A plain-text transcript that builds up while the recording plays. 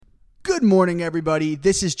Good morning, everybody.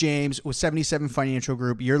 This is James with 77 Financial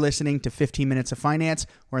Group. You're listening to 15 Minutes of Finance,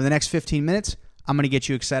 where in the next 15 minutes, I'm going to get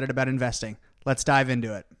you excited about investing. Let's dive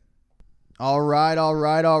into it. All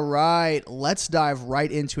right. Let's dive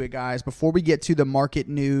right into it, guys. Before we get to the market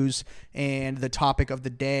news and the topic of the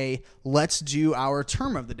day, let's do our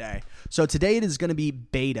term of the day. So today it is going to be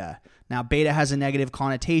beta. Now, beta has a negative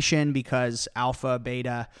connotation because alpha,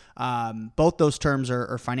 beta, both those terms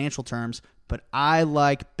are financial terms, but I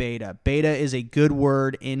like beta. Beta is a good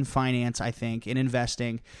word in finance, I think, in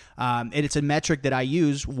investing. And it's a metric that I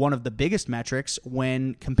use, one of the biggest metrics,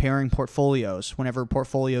 when comparing portfolios, whenever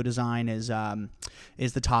portfolio design is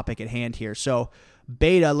the topic at hand here. So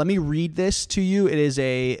beta, let me read this to you. It is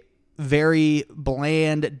a very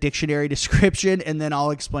bland dictionary description, and then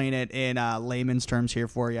I'll explain it in layman's terms here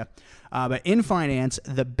for you. But in finance,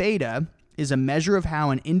 the beta is a measure of how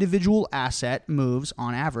an individual asset moves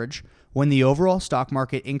on average when the overall stock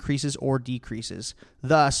market increases or decreases.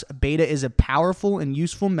 Thus, beta is a powerful and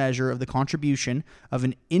useful measure of the contribution of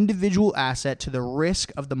an individual asset to the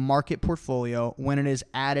risk of the market portfolio when it is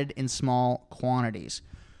added in small quantities.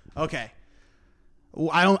 Okay.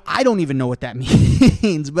 I don't even know what that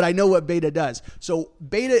means, but I know what beta does. So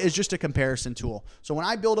beta is just a comparison tool. So when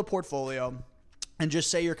I build a portfolio, and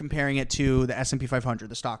just say you're comparing it to the S&P 500,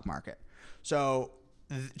 the stock market. So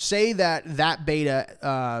say that beta,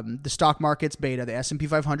 the stock market's beta, the S&P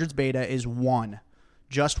 500's beta is 1,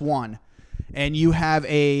 just 1. And you have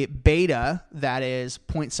a beta that is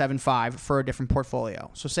 0.75 for a different portfolio.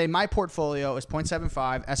 So say my portfolio is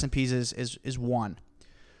 0.75, S&P's is 1.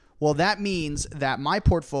 Well, that means that my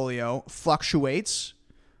portfolio fluctuates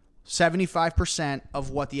 75%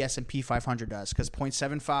 of what the S&P 500 does, because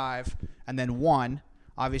 0.75 and then 1,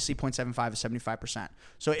 obviously 0.75 is 75%.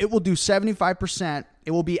 So it will do 75%.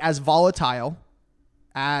 It will be as volatile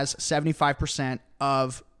as 75%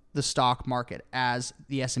 of the stock market as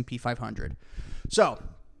the S&P 500. So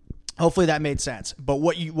hopefully that made sense. But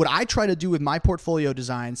what I try to do with my portfolio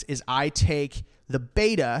designs is I take the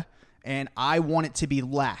beta and I want it to be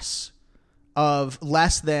less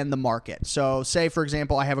than the market. So say, for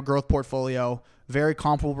example, I have a growth portfolio, very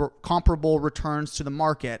comparable returns to the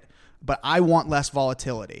market, but I want less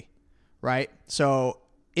volatility, right? So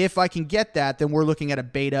if I can get that, then we're looking at a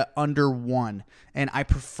beta under 1. And I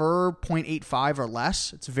prefer 0.85 or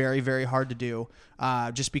less. It's very, very hard to do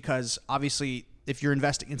just because obviously if you're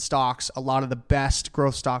investing in stocks, a lot of the best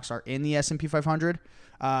growth stocks are in the S&P 500.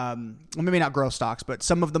 Well, maybe not growth stocks, but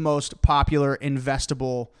some of the most popular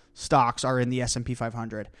investable stocks are in the S&P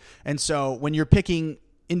 500. And so when you're picking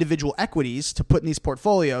individual equities to put in these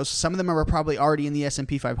portfolios, some of them are probably already in the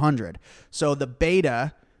S&P 500. So the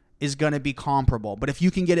beta is going to be comparable. But if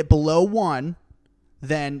you can get it below 1,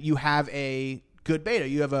 then you have a good beta.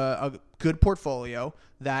 You have a good portfolio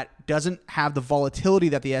that doesn't have the volatility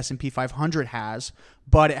that the S&P 500 has,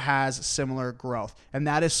 but it has similar growth. And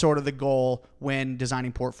that is sort of the goal when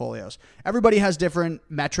designing portfolios. Everybody has different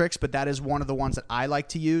metrics, but that is one of the ones that I like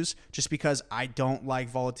to use just because I don't like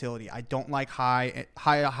volatility. I don't like high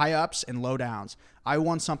ups and low downs. I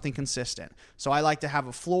want something consistent. So I like to have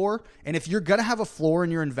a floor. And if you're going to have a floor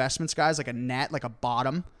in your investments, guys, like a net, like a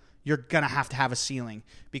bottom, you're going to have a ceiling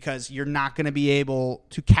because you're not going to be able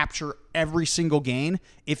to capture every single gain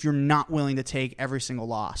if you're not willing to take every single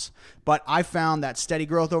loss. But I found that steady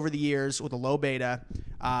growth over the years with a low beta,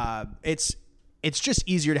 it's just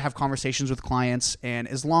easier to have conversations with clients. And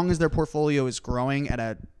as long as their portfolio is growing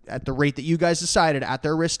at the rate that you guys decided, at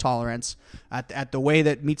their risk tolerance, at the way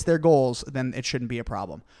that meets their goals, then it shouldn't be a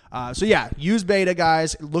problem. So yeah, use beta,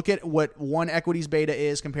 guys. Look at what one equity's beta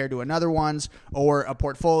is compared to another one's or a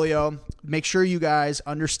portfolio. Make sure you guys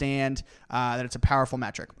understand that it's a powerful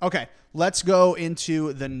metric. Okay, let's go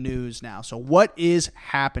into the news now. So what is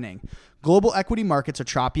happening? Global equity markets are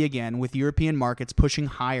choppy again, with European markets pushing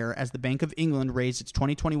higher as the Bank of England raised its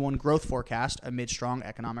 2021 growth forecast amid strong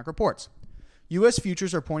economic reports. U.S.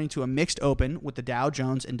 futures are pointing to a mixed open, with the Dow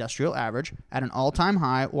Jones Industrial Average at an all-time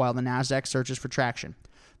high while the Nasdaq searches for traction.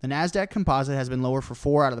 The Nasdaq Composite has been lower for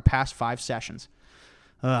 4 out of the past 5 sessions.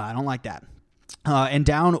 I don't like that. And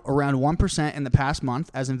down around 1% in the past month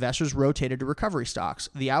as investors rotated to recovery stocks.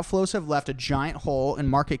 The outflows have left a giant hole in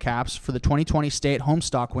market caps for the 2020 stay-at-home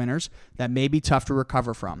stock winners that may be tough to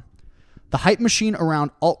recover from. The hype machine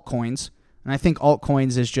around altcoins, and I think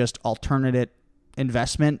altcoins is just alternative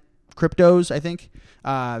investment cryptos, I think.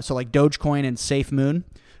 So like Dogecoin and SafeMoon.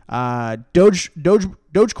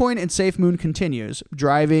 Dogecoin and SafeMoon continues,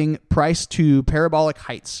 driving price to parabolic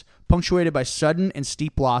heights, punctuated by sudden and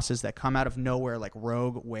steep losses that come out of nowhere like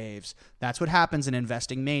rogue waves. That's what happens in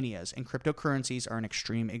investing manias, and cryptocurrencies are an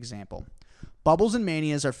extreme example. Bubbles and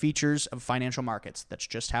manias are features of financial markets. That's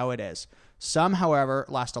just how it is. Some, however,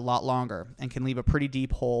 last a lot longer and can leave a pretty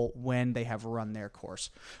deep hole when they have run their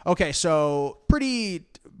course. Okay, so pretty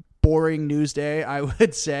boring news day, I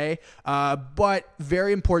would say, but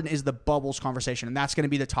very important is the bubbles conversation, and that's going to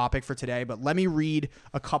be the topic for today. But let me read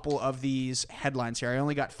a couple of these headlines here. I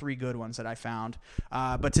only got 3 good ones that I found,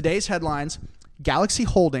 but today's headlines: Galaxy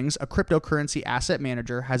Holdings, a cryptocurrency asset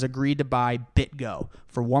manager, has agreed to buy BitGo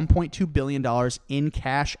for $1.2 billion in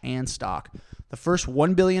cash and stock, the first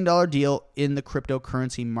 $1 billion deal in the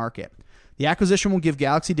cryptocurrency market. The acquisition will give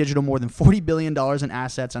Galaxy Digital more than $40 billion in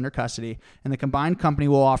assets under custody, and the combined company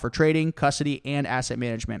will offer trading, custody, and asset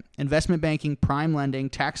management, investment banking, prime lending,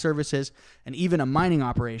 tax services, and even a mining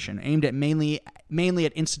operation aimed at mainly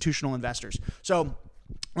at institutional investors. So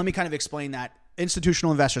let me kind of explain that.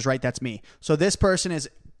 Institutional investors, right? That's me. So this person is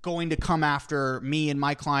going to come after me and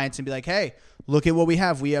my clients and be like, hey, look at what we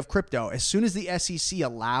have. We have crypto. As soon as the SEC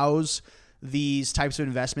allows these types of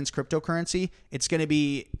investments, cryptocurrency, it's going to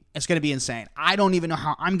be insane. I don't even know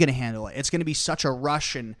how I'm going to handle it. It's going to be such a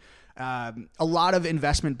rush, and a lot of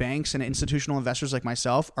investment banks and institutional investors like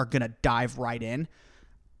myself are going to dive right in.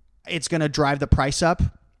 It's going to drive the price up,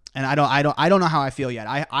 and I don't know how I feel yet.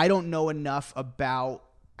 I don't know enough about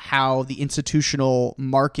how the institutional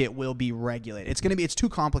market will be regulated. It's too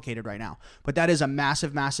complicated right now, but that is a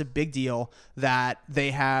massive, massive big deal that they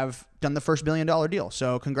have done the first $1 billion deal.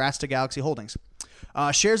 So congrats to Galaxy Holdings.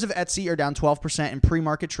 Shares of Etsy are down 12% in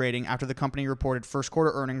pre-market trading after the company reported first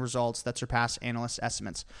quarter earning results that surpassed analyst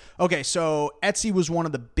estimates. Okay, so Etsy was one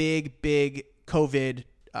of the big COVID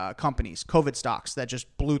companies, COVID stocks that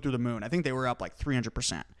just blew through the moon. I think they were up like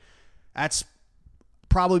 300%. That's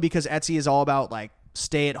probably because Etsy is all about like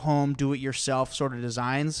stay at home, do it yourself sort of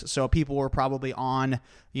designs. So people were probably on,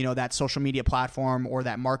 that social media platform or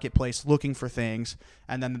that marketplace looking for things.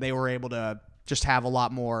 And then they were able to just have a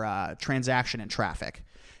lot more transaction and traffic.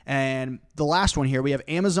 And the last one here, we have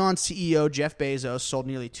Amazon CEO Jeff Bezos sold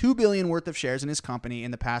nearly $2 billion worth of shares in his company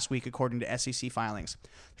in the past week, according to SEC filings.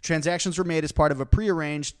 The transactions were made as part of a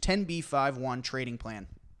prearranged 10b5-1 trading plan.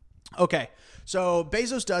 Okay, so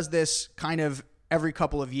Bezos does this kind of every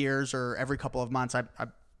couple of years or every couple of months. I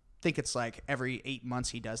think it's like every 8 months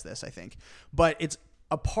he does this, I think. But it's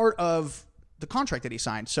a part of the contract that he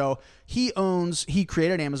signed. So he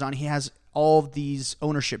created Amazon. He has all of these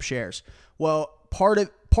ownership shares. Well, part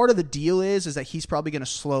of the deal is that he's probably going to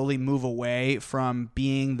slowly move away from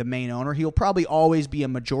being the main owner. He'll probably always be a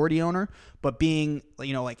majority owner, but being,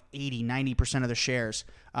 like 80, 90% of the shares.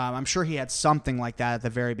 I'm sure he had something like that at the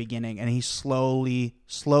very beginning, and he's slowly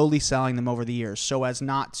selling them over the years so as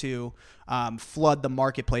not to flood the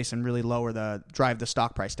marketplace and really drive the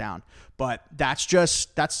stock price down. But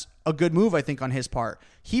that's a good move, I think, on his part.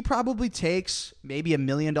 He probably takes maybe $1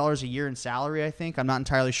 million a year in salary, I think. I'm not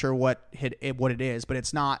entirely sure what it is, but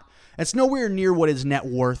it's nowhere near what his net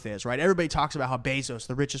worth is, right? Everybody talks about how Bezos,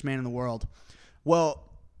 the richest man in the world. Well,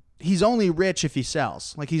 he's only rich if he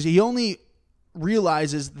sells. Like he only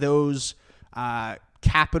realizes those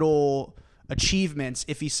capital achievements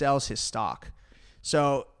if he sells his stock.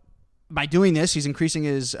 So by doing this, he's increasing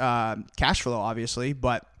his cash flow, obviously,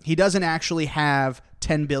 but he doesn't actually have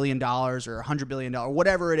 $10 billion or $100 billion,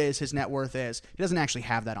 whatever it is his net worth is. He doesn't actually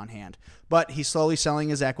have that on hand, but he's slowly selling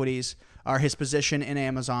his equities or his position in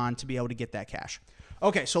Amazon to be able to get that cash.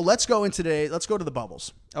 Okay, so let's go to the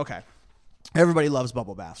bubbles. Okay, everybody loves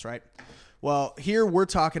bubble baths, right? Well, here we're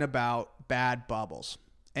talking about bad bubbles.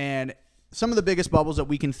 And some of the biggest bubbles that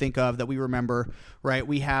we can think of that we remember, right?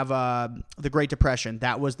 We have the Great Depression.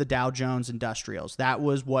 That was the Dow Jones Industrials. That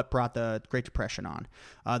was what brought the Great Depression on.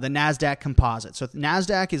 The NASDAQ Composite. So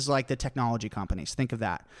NASDAQ is like the technology companies. Think of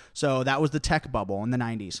that. So that was the tech bubble in the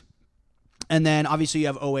 90s. And then obviously you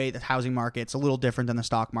have 2008, the housing market. It's a little different than the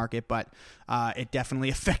stock market, but it definitely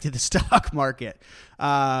affected the stock market.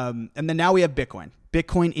 And then now we have Bitcoin.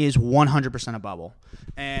 Bitcoin is 100% a bubble.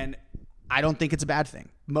 And I don't think it's a bad thing.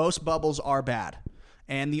 Most bubbles are bad.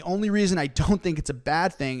 And the only reason I don't think it's a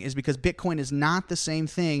bad thing is because Bitcoin is not the same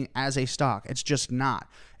thing as a stock. It's just not.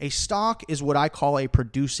 A stock is what I call a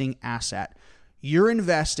producing asset. You're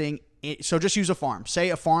investing so just use a farm.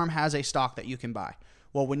 Say a farm has a stock that you can buy.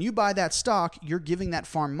 Well, when you buy that stock, you're giving that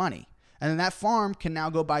farm money. And then that farm can now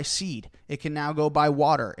go buy seed. It can now go buy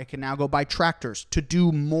water. It can now go buy tractors to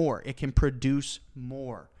do more. It can produce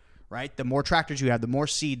more. Right? The more tractors you have, the more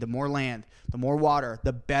seed, the more land, the more water,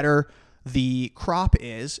 the better the crop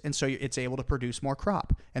is. And so it's able to produce more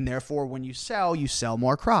crop. And therefore, when you sell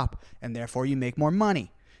more crop. And therefore, you make more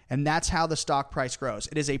money. And that's how the stock price grows.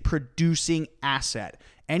 It is a producing asset.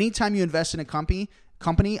 Anytime you invest in a company,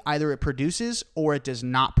 company, either it produces or it does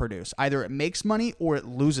not produce. Either it makes money or it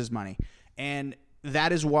loses money. And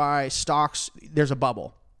that is why stocks, there's a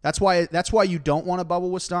bubble. That's why you don't want a bubble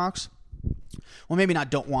with stocks. Well, maybe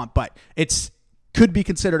not don't want, but could be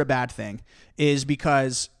considered a bad thing, is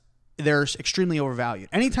because they're extremely overvalued.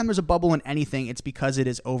 Anytime there's a bubble in anything, it's because it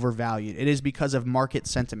is overvalued. It is because of market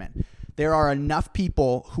sentiment. There are enough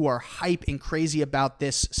people who are hype and crazy about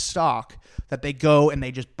this stock that they go and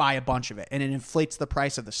they just buy a bunch of it, and it inflates the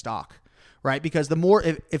price of the stock, right? Because the more,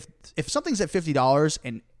 if something's at $50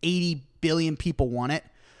 and 80 billion people want it,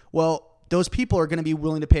 well, those people are going to be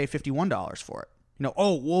willing to pay $51 for it.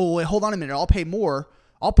 Oh, whoa, wait, hold on a minute. I'll pay more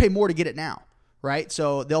to get it now, right?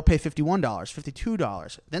 So they'll pay $51,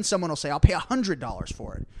 $52. Then someone will say, I'll pay $100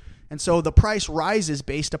 for it. And so the price rises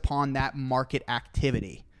based upon that market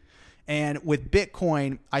activity. And with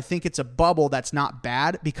Bitcoin, I think it's a bubble that's not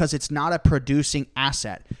bad because it's not a producing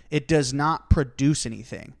asset. It does not produce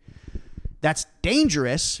anything. That's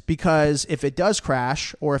dangerous because if it does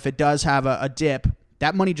crash or if it does have a dip,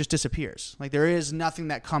 that money just disappears. Like, there is nothing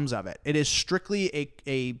that comes of it. It is strictly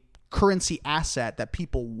a currency asset that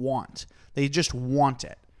people want. They just want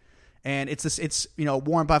it. And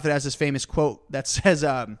Warren Buffett has this famous quote that says,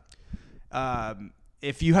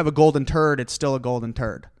 if you have a golden turd, it's still a golden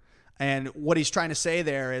turd. And what he's trying to say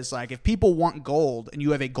there is, like, if people want gold and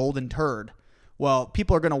you have a golden turd, well,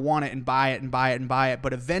 people are going to want it and buy it and buy it and buy it.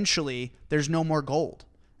 But eventually there's no more gold.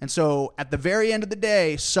 And so at the very end of the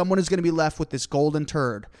day, someone is going to be left with this golden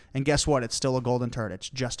turd. And guess what? It's still a golden turd. It's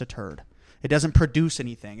just a turd. It doesn't produce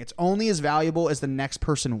anything. It's only as valuable as the next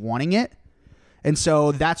person wanting it. And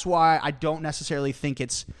so that's why I don't necessarily think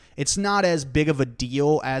it's not as big of a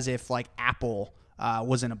deal as if, like, Apple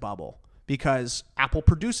was in a bubble, because Apple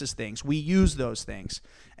produces things. We use those things.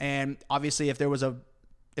 And obviously if there was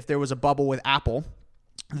a bubble with Apple,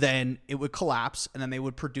 then it would collapse, and then they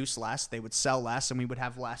would produce less, they would sell less, and we would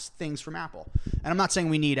have less things from Apple. And I'm not saying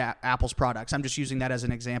we need Apple's products. I'm just using that as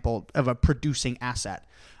an example of a producing asset.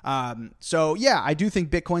 So yeah, I do think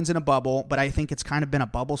Bitcoin's in a bubble, but I think it's kind of been a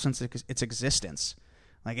bubble since its existence.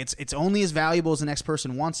 Like, it's only as valuable as the next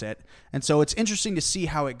person wants it. And so it's interesting to see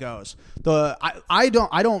how it goes. I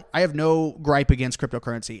have no gripe against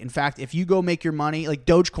cryptocurrency. In fact, if you go make your money, like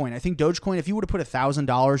Dogecoin, I think Dogecoin, if you would have put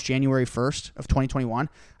 $1,000 January 1st of 2021,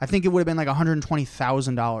 I think it would have been like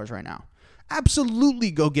 $120,000 right now.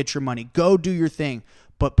 Absolutely go get your money. Go do your thing.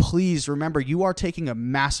 But please remember, you are taking a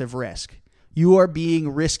massive risk. You are being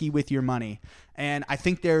risky with your money. And I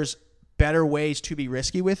think there's better ways to be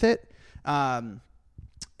risky with it.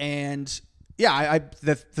 And yeah,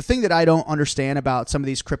 the thing that I don't understand about some of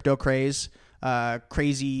these crypto crazy,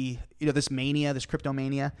 this mania, this crypto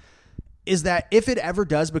mania, is that if it ever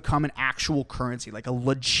does become an actual currency, like a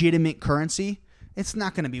legitimate currency, it's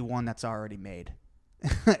not going to be one that's already made.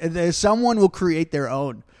 Someone will create their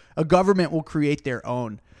own. A government will create their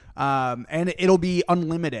own. And it'll be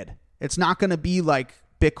unlimited. It's not going to be like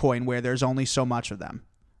Bitcoin where there's only so much of them.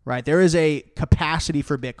 Right? There is a capacity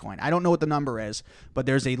for Bitcoin. I don't know what the number is, but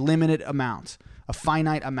there's a limited amount, a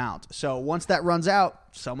finite amount. So once that runs out,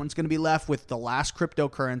 someone's going to be left with the last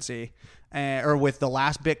cryptocurrency or with the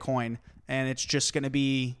last Bitcoin, and it's just going to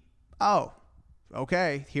be, oh,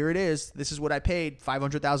 okay, here it is. This is what I paid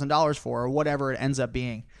 $500,000 for, or whatever it ends up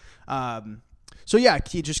being. So yeah,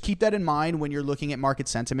 just keep that in mind when you're looking at market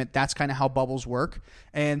sentiment. That's kind of how bubbles work,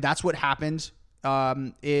 and that's what happened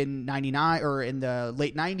in 99 or in the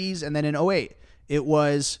late 90s, and then in 08 it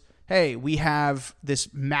was, hey, we have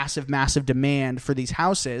this massive demand for these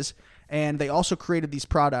houses, and they also created these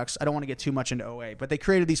products. I don't want to get too much into 08, but they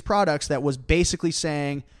created these products that was basically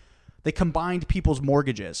saying they combined people's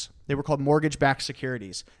mortgages. They were called mortgage-backed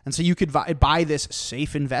securities, and so you could buy this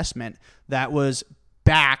safe investment that was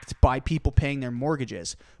backed by people paying their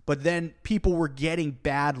mortgages, but then people were getting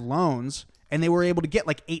bad loans, and they were able to get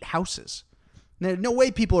like 8 houses. No way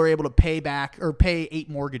people are able to pay back or pay 8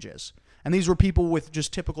 mortgages. And these were people with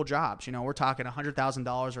just typical jobs. We're talking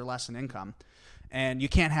 $100,000 or less in income. And you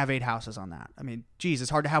can't have 8 houses on that. I mean, geez, it's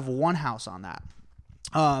hard to have 1 house on that.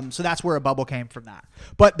 So that's where a bubble came from that.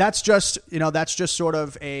 But that's just sort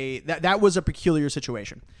of that was a peculiar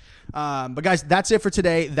situation. But guys, that's it for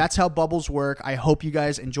today. That's how bubbles work. I hope you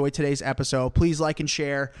guys enjoyed today's episode. Please like and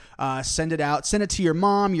share. Send it out. Send it to your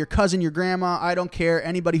mom, your cousin, your grandma. I don't care.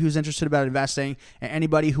 Anybody who's interested about investing and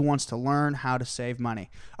anybody who wants to learn how to save money.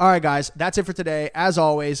 All right, guys, that's it for today. As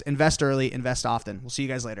always, invest early, invest often. We'll see you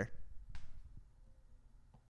guys later.